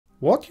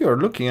What you're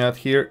looking at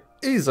here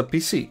is a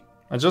PC.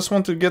 I just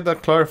want to get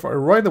that clarified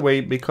right away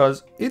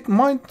because it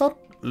might not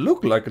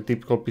look like a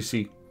typical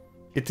PC.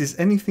 It is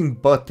anything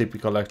but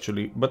typical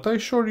actually, but I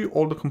assure you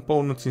all the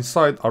components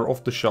inside are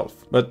off the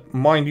shelf. But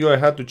mind you, I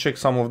had to check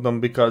some of them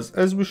because,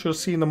 as we shall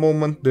see in a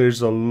moment,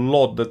 there's a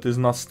lot that is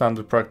not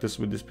standard practice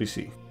with this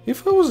PC.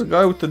 If I was a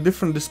guy with a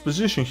different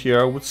disposition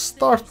here, I would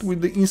start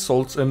with the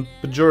insults and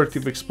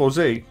pejorative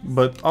expose,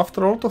 but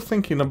after a lot of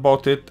thinking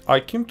about it, I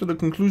came to the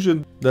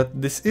conclusion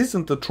that this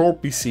isn't a troll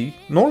PC,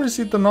 nor is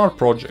it an art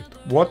project.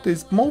 What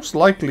is most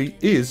likely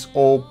is,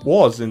 or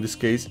was in this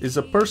case, is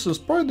a person's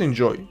pride and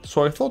joy,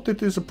 so I thought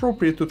it is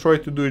appropriate to try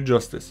to do it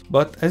justice.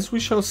 But as we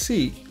shall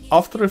see,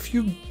 after a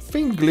few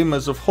faint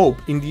glimmers of hope,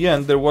 in the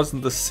end there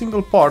wasn't a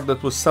single part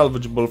that was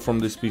salvageable from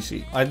this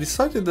PC. I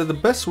decided that the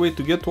best way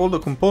to get all the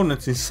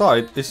components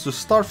inside is to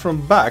start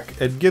from back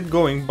and get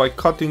going by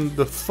cutting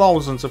the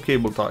thousands of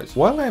cable ties.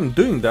 While I am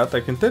doing that, I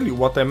can tell you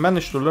what I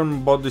managed to learn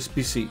about this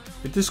PC.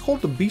 It is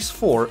called the Beast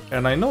 4,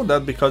 and I know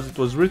that because it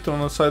was written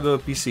on the side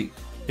of the PC.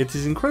 It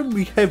is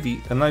incredibly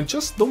heavy, and I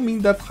just don't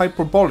mean that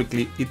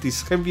hyperbolically. It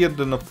is heavier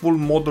than a full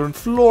modern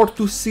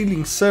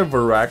floor-to-ceiling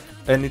server rack,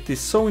 and it is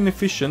so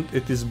inefficient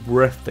it is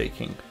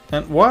breathtaking.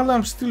 And while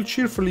I'm still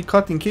cheerfully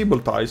cutting cable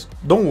ties,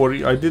 don't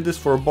worry, I did this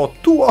for about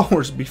 2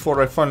 hours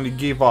before I finally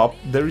gave up.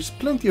 There is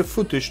plenty of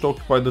footage to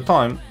occupy the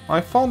time.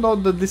 I found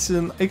out that this is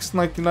an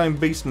X99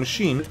 based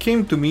machine that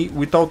came to me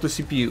without a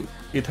CPU.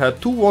 It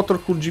had 2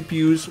 water-cooled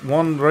GPUs,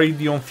 one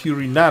Radeon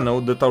Fury Nano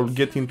that I'll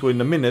get into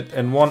in a minute,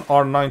 and one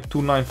R9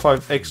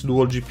 295X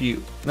dual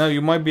GPU. Now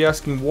you might be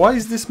asking, why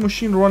is this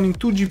machine running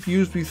 2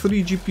 GPUs with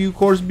 3 GPU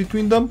cores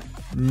between them?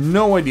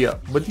 No idea,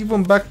 but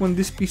even back when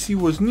this PC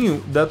was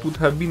new, that would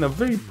have been a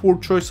very poor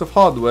choice of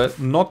hardware,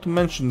 not to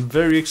mention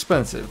very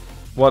expensive.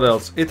 What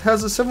else? It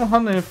has a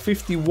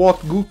 750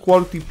 watt good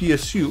quality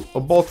PSU,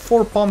 about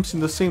 4 pumps in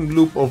the same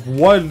loop of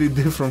wildly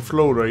different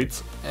flow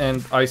rates,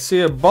 and I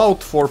say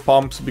about 4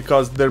 pumps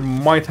because there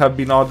might have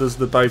been others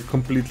that I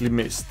completely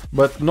missed.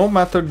 But no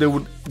matter, they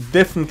would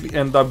definitely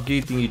end up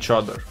gating each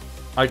other.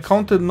 I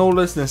counted no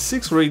less than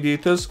 6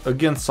 radiators,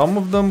 again some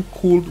of them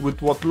cooled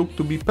with what looked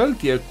to be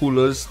Peltier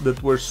coolers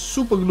that were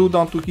super glued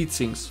onto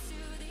heatsinks.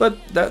 But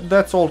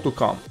that's all to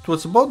come. It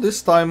was about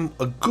this time,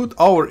 a good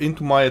hour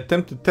into my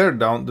attempted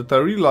teardown, that I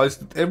realized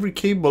that every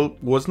cable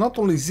was not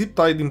only zip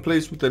tied in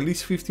place with at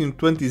least 15 to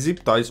 20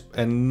 zip ties,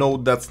 and no,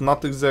 that's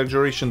not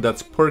exaggeration,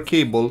 that's per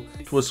cable.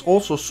 It was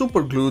also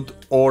super glued,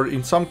 or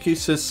in some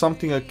cases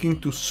something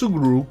akin to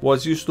SUPERGLUE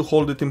was used to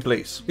hold it in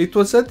place. It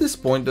was at this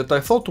point that I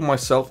thought to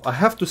myself, I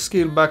have to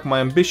scale back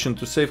my ambition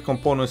to save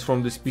components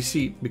from this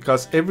PC,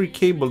 because every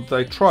cable that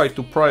I tried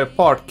to pry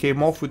apart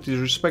came off with its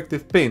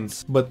respective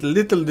pins, but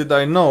little did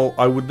I know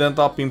I would end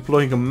up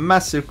employing a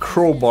massive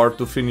crowbar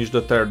to finish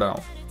the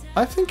teardown.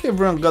 I think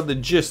everyone got the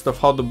gist of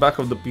how the back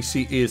of the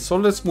PC is, so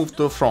let's move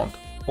to the front.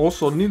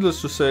 Also, needless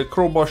to say, a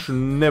crowbar should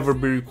never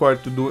be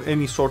required to do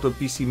any sort of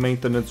PC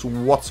maintenance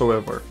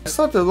whatsoever. I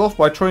started off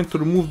by trying to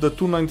remove the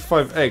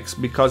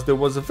 295X because there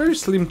was a very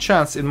slim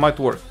chance it might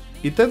work.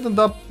 It ended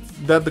up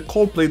that the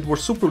cold plate were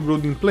super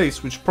glued in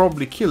place, which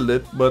probably killed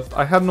it, but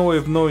I had no way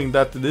of knowing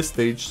that at this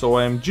stage, so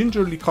I am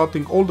gingerly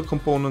cutting all the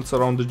components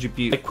around the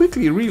GPU. I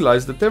quickly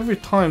realized that every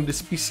time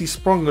this PC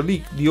sprung a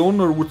leak, the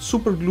owner would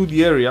super glue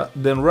the area,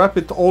 then wrap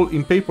it all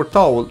in paper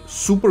towel,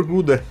 super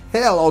glue the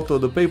hell out of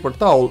the paper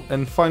towel,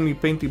 and finally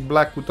paint it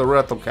black with a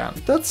rattle can.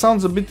 If that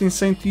sounds a bit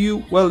insane to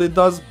you, well, it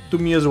does to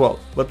me as well.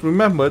 But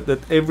remember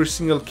that every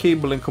single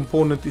cable and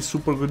component is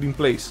super glued in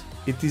place.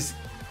 It is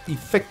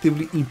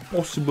effectively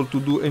impossible to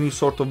do any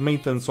sort of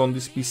maintenance on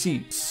this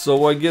PC,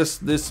 so I guess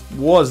this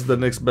was the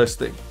next best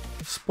thing.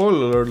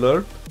 Spoiler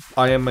alert,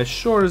 I am as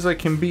sure as I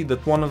can be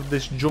that one of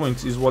these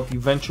joints is what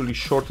eventually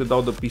shorted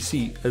out the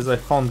PC, as I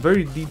found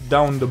very deep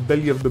down the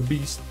belly of the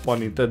beast,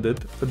 pun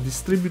intended, a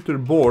distributor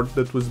board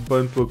that was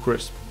burnt to a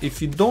crisp.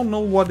 If you don't know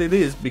what it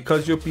is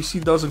because your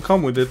PC doesn't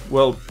come with it,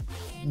 well,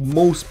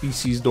 most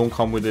PCs don't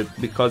come with it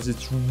because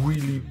it's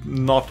really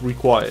not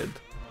required.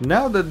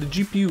 Now that the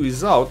GPU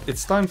is out,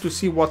 it's time to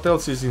see what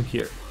else is in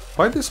here.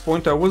 By this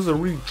point I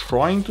wasn't really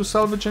trying to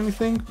salvage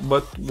anything,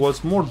 but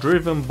was more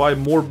driven by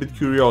morbid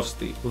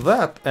curiosity.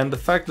 That and the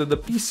fact that the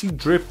PC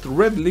dripped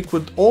red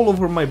liquid all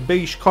over my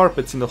beige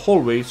carpets in the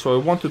hallway, so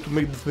I wanted to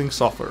make the thing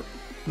suffer.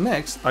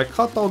 Next, I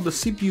cut out the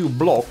CPU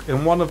block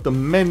and one of the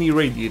many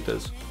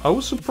radiators. I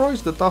was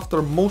surprised that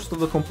after most of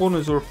the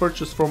components were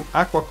purchased from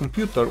Aqua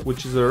Computer,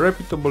 which is a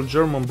reputable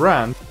German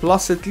brand,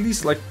 plus at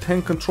least like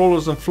 10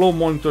 controllers and flow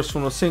monitors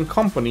from the same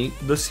company,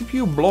 the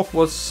CPU block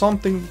was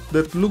something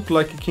that looked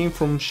like it came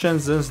from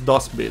Shenzhen's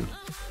dustbin.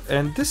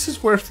 And this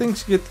is where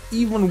things get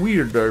even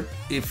weirder,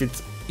 if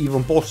it's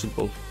even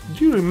possible.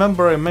 Do you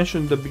remember I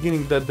mentioned in the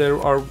beginning that there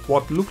are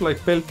what look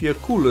like Peltier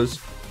coolers?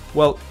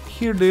 Well,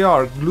 here they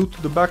are, glued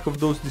to the back of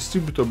those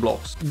distributor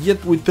blocks,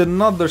 yet with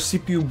another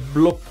CPU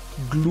block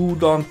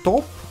glued on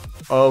top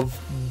of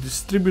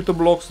distributor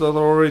blocks that are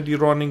already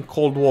running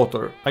cold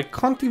water. I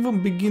can't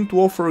even begin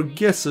to offer a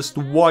guess as to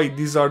why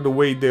these are the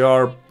way they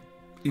are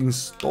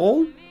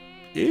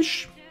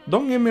installed-ish.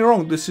 Don't get me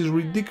wrong, this is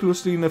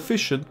ridiculously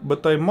inefficient,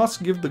 but I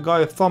must give the guy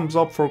a thumbs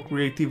up for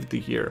creativity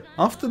here.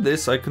 After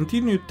this, I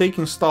continued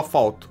taking stuff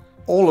out.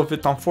 All of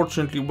it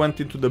unfortunately went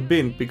into the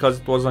bin because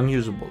it was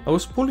unusable. I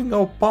was pulling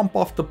out pump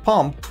after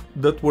pump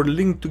that were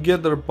linked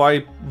together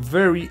by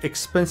very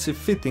expensive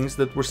fittings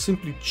that were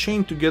simply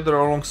chained together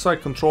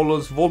alongside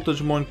controllers,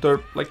 voltage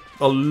monitor, like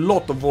a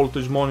lot of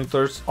voltage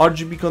monitors,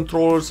 RGB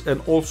controllers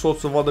and all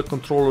sorts of other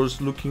controllers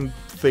looking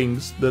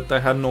things that I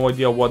had no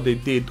idea what they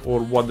did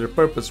or what their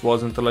purpose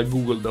was until I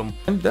googled them.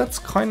 And that's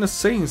kinda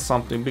saying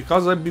something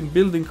because I've been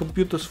building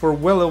computers for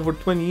well over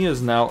 20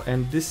 years now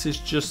and this is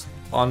just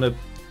on a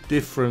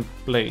different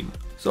plane.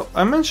 So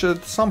I mentioned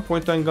at some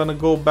point I'm gonna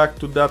go back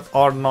to that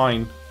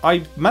R9.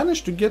 I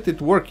managed to get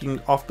it working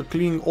after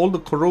cleaning all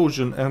the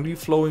corrosion and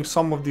reflowing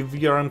some of the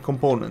VRM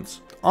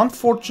components.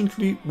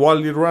 Unfortunately,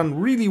 while it ran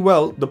really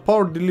well, the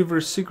power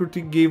delivery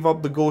security gave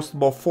up the ghost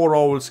about 4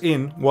 hours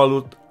in while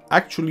it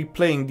actually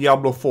playing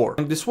Diablo 4.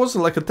 And this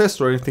wasn't like a test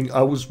or anything,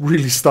 I was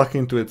really stuck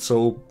into it,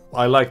 so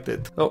I liked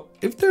it. So,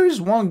 if there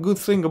is one good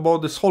thing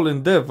about this whole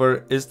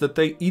endeavor is that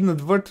I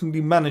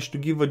inadvertently managed to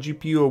give a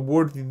GPU a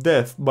worthy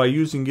death by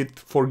using it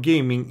for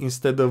gaming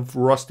instead of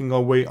rusting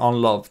away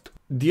unloved.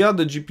 The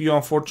other GPU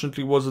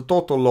unfortunately was a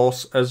total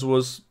loss, as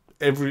was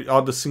every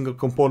other single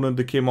component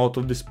that came out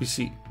of this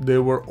PC. They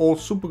were all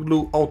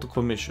SUPERGLUE out of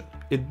commission.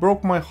 It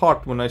broke my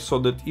heart when I saw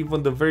that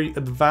even the very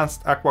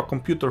advanced Aqua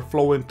computer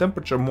flow and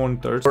temperature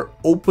monitors were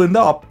opened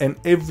up and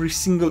every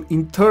single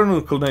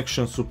internal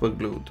connection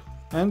superglued.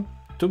 And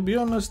to be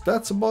honest,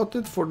 that's about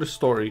it for the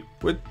story,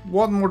 with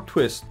one more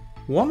twist.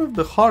 One of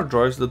the hard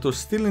drives that was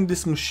still in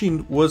this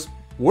machine was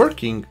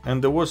working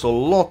and there was a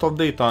lot of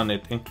data on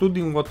it,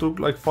 including what looked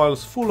like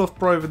files full of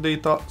private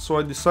data, so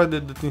I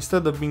decided that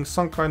instead of being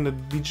some kind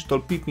of digital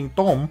peeping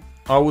Tom,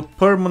 I would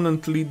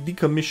permanently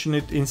decommission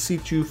it in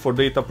situ for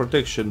data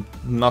protection,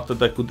 not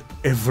that I could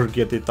ever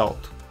get it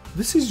out.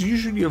 This is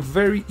usually a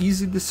very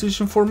easy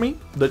decision for me.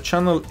 The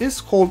channel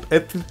is called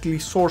Ethically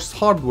Sourced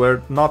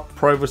Hardware, not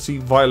Privacy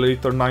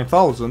Violator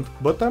 9000,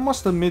 but I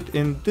must admit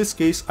in this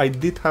case I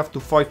did have to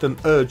fight an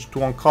urge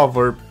to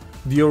uncover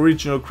the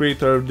original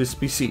creator of this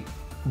PC.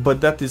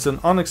 But that is an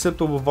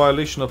unacceptable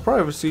violation of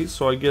privacy,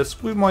 so I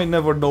guess we might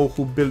never know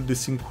who built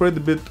this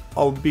incredible,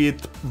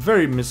 albeit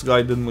very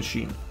misguided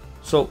machine.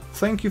 So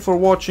thank you for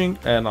watching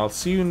and I'll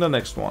see you in the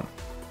next one.